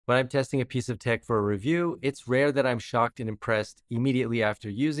When I'm testing a piece of tech for a review, it's rare that I'm shocked and impressed immediately after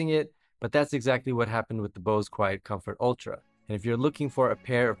using it, but that's exactly what happened with the Bose QuietComfort Ultra. And if you're looking for a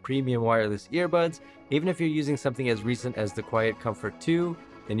pair of premium wireless earbuds, even if you're using something as recent as the QuietComfort 2,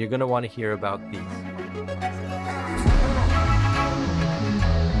 then you're going to want to hear about these.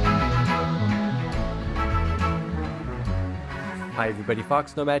 Hi everybody,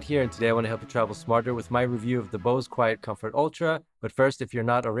 foXnoMad here, and today I want to help you travel smarter with my review of the Bose QuietComfort Ultra. But first, if you're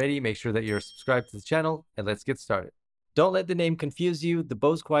not already, make sure that you're subscribed to the channel, and let's get started. Don't let the name confuse you. The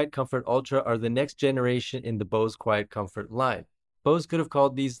Bose QuietComfort Ultra are the next generation in the Bose QuietComfort line. Bose could have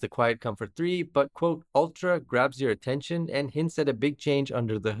called these the QuietComfort 3, but quote, Ultra grabs your attention and hints at a big change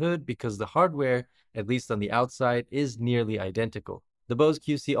under the hood because the hardware, at least on the outside, is nearly identical. The Bose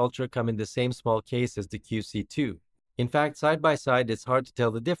QC Ultra come in the same small case as the QC2. In fact, side by side, it's hard to tell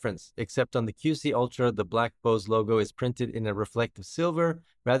the difference, except on the QC Ultra, the black Bose logo is printed in a reflective silver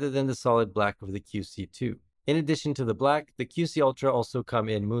rather than the solid black of the QC2. In addition to the black, the QC Ultra also come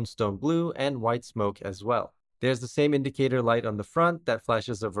in moonstone blue and white smoke as well. There's the same indicator light on the front that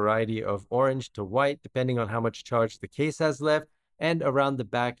flashes a variety of orange to white depending on how much charge the case has left, and around the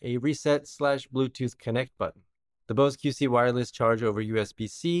back a reset/Bluetooth connect button. The Bose QC wireless charge over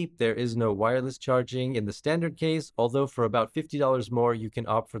USB-C. There is no wireless charging in the standard case, although for about $50 more, you can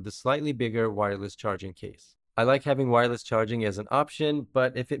opt for the slightly bigger wireless charging case. I like having wireless charging as an option,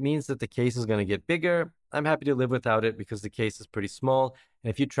 but if it means that the case is going to get bigger, I'm happy to live without it because the case is pretty small. And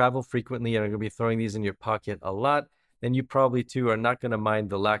if you travel frequently and are going to be throwing these in your pocket a lot, then you probably too are not going to mind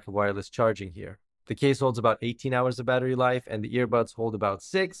the lack of wireless charging here. The case holds about 18 hours of battery life and the earbuds hold about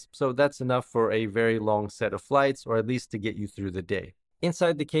 6, so that's enough for a very long set of flights, or at least to get you through the day.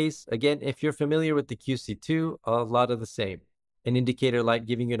 Inside the case, again, if you're familiar with the QC2, a lot of the same. An indicator light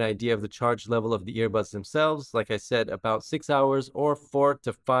giving you an idea of the charge level of the earbuds themselves, like I said, about 6 hours or 4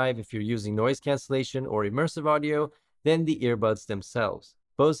 to 5 if you're using noise cancellation or immersive audio, then the earbuds themselves.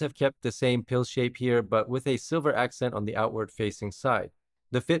 Bose have kept the same pill shape here, but with a silver accent on the outward facing side.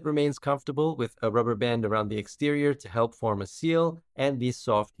 The fit remains comfortable with a rubber band around the exterior to help form a seal and these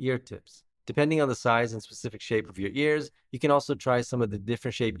soft ear tips. Depending on the size and specific shape of your ears, you can also try some of the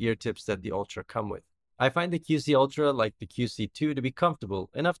different shaped ear tips that the Ultra come with. I find the QC Ultra, like the QC2, to be comfortable,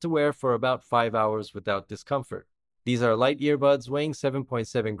 enough to wear for about 5 hours without discomfort. These are light earbuds weighing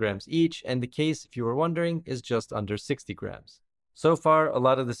 7.7 grams each, and the case, if you were wondering, is just under 60 grams. So far, a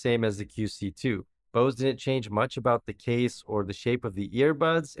lot of the same as the QC2. Bose didn't change much about the case or the shape of the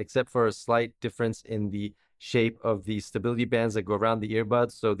earbuds, except for a slight difference in the shape of the stability bands that go around the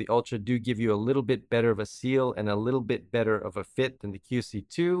earbuds. So the Ultra do give you a little bit better of a seal and a little bit better of a fit than the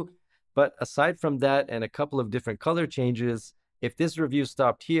QC2. But aside from that and a couple of different color changes, if this review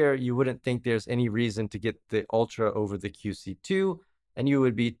stopped here, you wouldn't think there's any reason to get the Ultra over the QC2. And you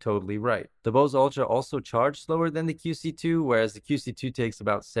would be totally right. The Bose Ultra also charged slower than the QC2, whereas the QC2 takes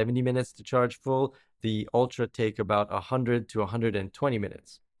about 70 minutes to charge full. The Ultra take about 100 to 120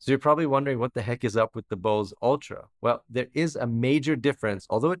 minutes. So you're probably wondering what the heck is up with the Bose Ultra. Well, there is a major difference.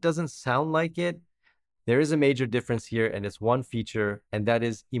 Although it doesn't sound like it, there is a major difference here, and it's one feature, and that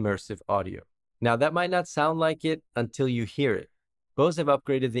is immersive audio. Now, that might not sound like it until you hear it. Bose have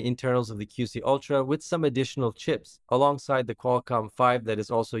upgraded the internals of the QC Ultra with some additional chips, alongside the Qualcomm 5 that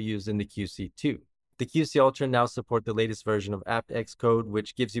is also used in the QC2. The QC Ultra now support the latest version of aptX code,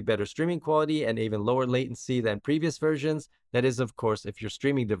 which gives you better streaming quality and even lower latency than previous versions. That is, of course, if your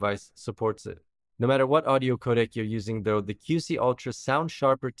streaming device supports it. No matter what audio codec you're using, though, the QC Ultra sounds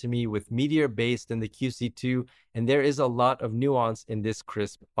sharper to me with meteor bass than the QC2, and there is a lot of nuance in this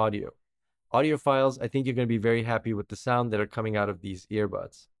crisp audio. Audiophiles, I think you're going to be very happy with the sound that are coming out of these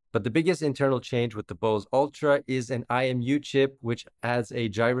earbuds. But the biggest internal change with the Bose Ultra is an IMU chip, which adds a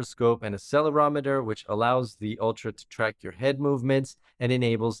gyroscope and accelerometer, which allows the Ultra to track your head movements and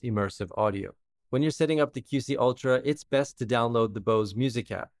enables immersive audio. When you're setting up the QC Ultra, it's best to download the Bose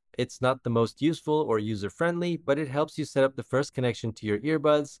Music app. It's not the most useful or user-friendly, but it helps you set up the first connection to your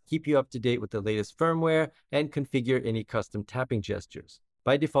earbuds, keep you up to date with the latest firmware, and configure any custom tapping gestures.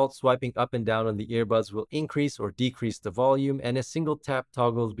 By default, swiping up and down on the earbuds will increase or decrease the volume, and a single tap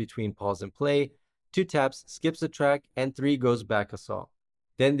toggles between pause and play, 2 taps skips a track, and 3 goes back a song.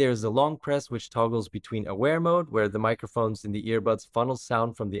 Then there's the long press, which toggles between aware mode, where the microphones in the earbuds funnel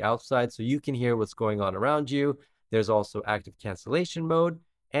sound from the outside so you can hear what's going on around you. There's also active cancellation mode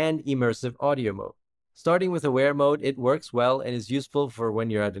and immersive audio mode. Starting with aware mode, it works well and is useful for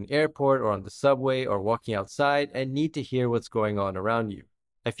when you're at an airport or on the subway or walking outside and need to hear what's going on around you.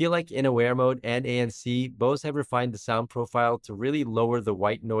 I feel like in aware mode and ANC, Bose have refined the sound profile to really lower the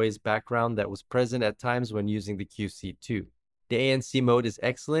white noise background that was present at times when using the QC2. The ANC mode is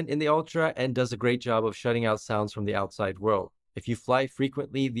excellent in the Ultra and does a great job of shutting out sounds from the outside world. If you fly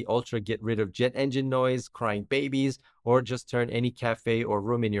frequently, the Ultra get rid of jet engine noise, crying babies, or just turn any cafe or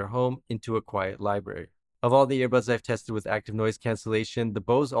room in your home into a quiet library. Of all the earbuds I've tested with active noise cancellation, the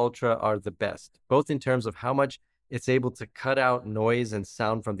Bose Ultra are the best, both in terms of how much it's able to cut out noise and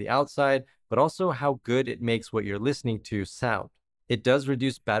sound from the outside, but also how good it makes what you're listening to sound. It does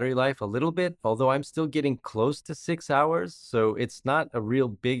reduce battery life a little bit, although I'm still getting close to 6 hours, so it's not a real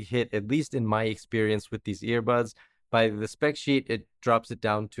big hit, at least in my experience with these earbuds. By the spec sheet, it drops it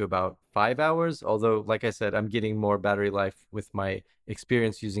down to about 5 hours, although, like I said, I'm getting more battery life with my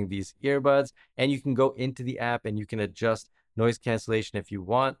experience using these earbuds. And you can go into the app and you can adjust noise cancellation if you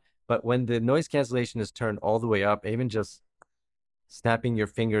want. But when the noise cancellation is turned all the way up, even just snapping your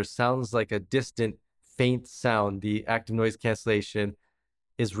fingers sounds like a distant, faint sound. The active noise cancellation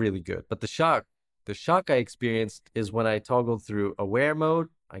is really good. But the shock I experienced is when I toggled through aware mode,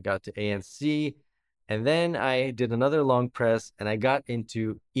 I got to ANC, and then I did another long press and I got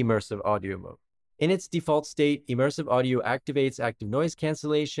into immersive audio mode. In its default state, immersive audio activates active noise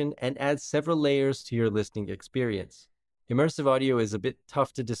cancellation and adds several layers to your listening experience. Immersive audio is a bit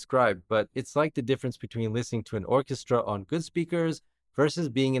tough to describe, but it's like the difference between listening to an orchestra on good speakers versus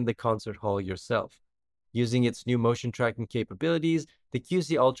being in the concert hall yourself. Using its new motion tracking capabilities, the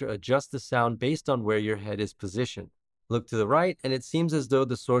QC Ultra adjusts the sound based on where your head is positioned. Look to the right, and it seems as though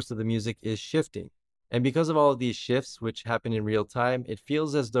the source of the music is shifting. And because of all of these shifts, which happen in real time, it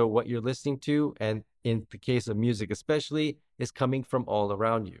feels as though what you're listening to, and in the case of music especially, is coming from all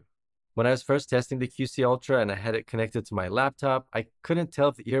around you. When I was first testing the QC Ultra and I had it connected to my laptop, I couldn't tell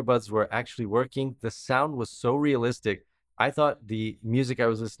if the earbuds were actually working. The sound was so realistic. I thought the music I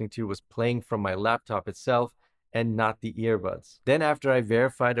was listening to was playing from my laptop itself and not the earbuds. Then after I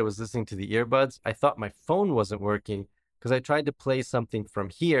verified I was listening to the earbuds, I thought my phone wasn't working because I tried to play something from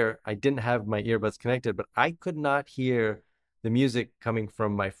here. I didn't have my earbuds connected, but I could not hear the music coming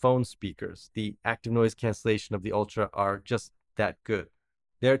from my phone speakers. The active noise cancellation of the Ultra are just that good.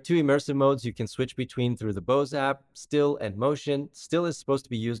 There are two immersive modes you can switch between through the Bose app, still and motion. Still is supposed to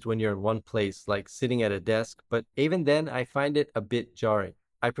be used when you're in one place, like sitting at a desk, but even then I find it a bit jarring.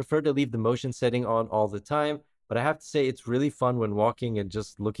 I prefer to leave the motion setting on all the time, but I have to say it's really fun when walking and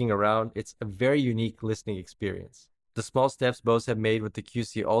just looking around. It's a very unique listening experience. The small steps Bose have made with the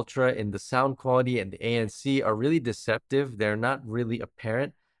QC Ultra in the sound quality and the ANC are really deceptive. They're not really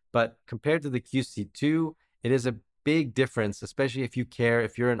apparent, but compared to the QC2, it is a big difference, especially if you care,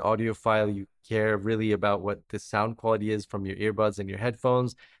 if you're an audiophile, you care really about what the sound quality is from your earbuds and your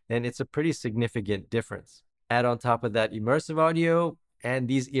headphones, then it's a pretty significant difference. Add on top of that immersive audio, and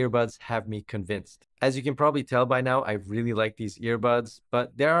these earbuds have me convinced. As you can probably tell by now, I really like these earbuds,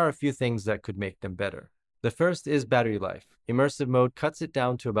 but there are a few things that could make them better. The first is battery life. Immersive mode cuts it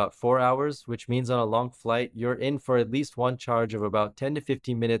down to about 4 hours, which means on a long flight, you're in for at least one charge of about 10 to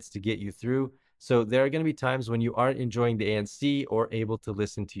 15 minutes to get you through. So there are going to be times when you aren't enjoying the ANC or able to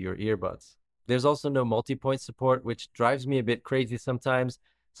listen to your earbuds. There's also no multi-point support, which drives me a bit crazy sometimes.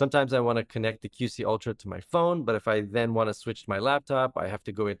 Sometimes I want to connect the QC Ultra to my phone, but if I then want to switch to my laptop, I have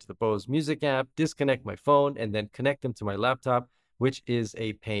to go into the Bose Music app, disconnect my phone, and then connect them to my laptop, which is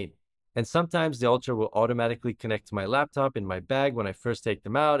a pain. And sometimes the Ultra will automatically connect to my laptop in my bag when I first take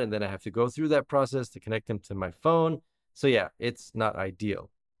them out, and then I have to go through that process to connect them to my phone. So yeah, it's not ideal.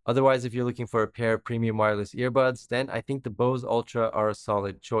 Otherwise, if you're looking for a pair of premium wireless earbuds, then I think the Bose Ultra are a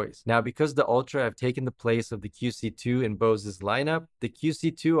solid choice. Now, because the Ultra have taken the place of the QC2 in Bose's lineup, the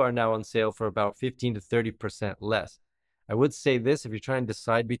QC2 are now on sale for about 15 to 30% less. I would say this, if you're trying to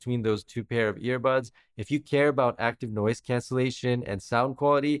decide between those two pair of earbuds, if you care about active noise cancellation and sound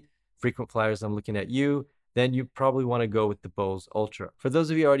quality, frequent flyers, I'm looking at you, then you probably want to go with the Bose Ultra. For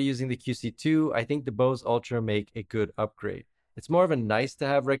those of you already using the QC2, I think the Bose Ultra make a good upgrade. It's more of a nice to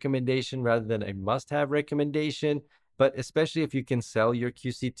have recommendation rather than a must have recommendation, but especially if you can sell your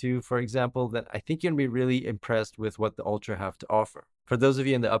QC2, for example, then I think you're going to be really impressed with what the Ultra have to offer. For those of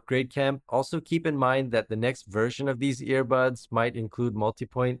you in the upgrade camp, also keep in mind that the next version of these earbuds might include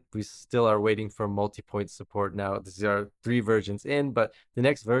multipoint. We still are waiting for multipoint support now. These are 3 versions in, but the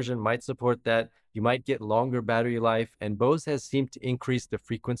next version might support that. You might get longer battery life, and Bose has seemed to increase the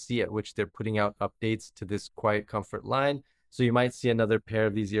frequency at which they're putting out updates to this QuietComfort line. So you might see another pair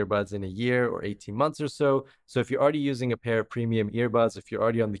of these earbuds in a year or 18 months or so. So if you're already using a pair of premium earbuds, if you're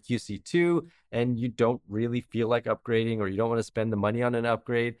already on the QC2 and you don't really feel like upgrading or you don't want to spend the money on an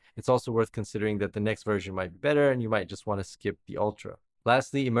upgrade, it's also worth considering that the next version might be better and you might just want to skip the Ultra.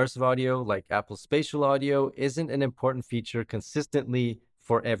 Lastly, immersive audio, like Apple's spatial audio, isn't an important feature consistently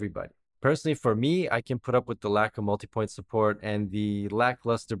for everybody. Personally, for me, I can put up with the lack of multi-point support and the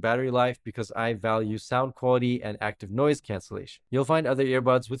lackluster battery life because I value sound quality and active noise cancellation. You'll find other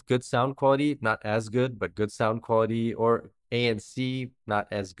earbuds with good sound quality, not as good, but good sound quality, or ANC, not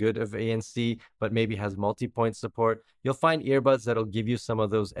as good of ANC, but maybe has multi-point support. You'll find earbuds that'll give you some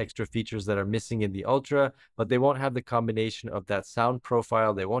of those extra features that are missing in the Ultra, but they won't have the combination of that sound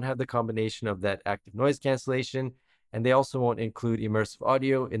profile. They won't have the combination of that active noise cancellation, and they also won't include immersive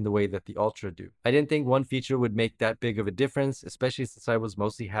audio in the way that the Ultra do. I didn't think one feature would make that big of a difference, especially since I was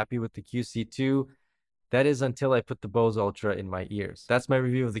mostly happy with the QC2. That is until I put the Bose Ultra in my ears. That's my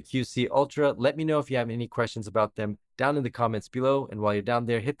review of the QC Ultra. Let me know if you have any questions about them down in the comments below. And while you're down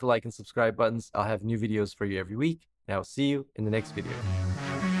there, hit the like and subscribe buttons. I'll have new videos for you every week. And I'll see you in the next video.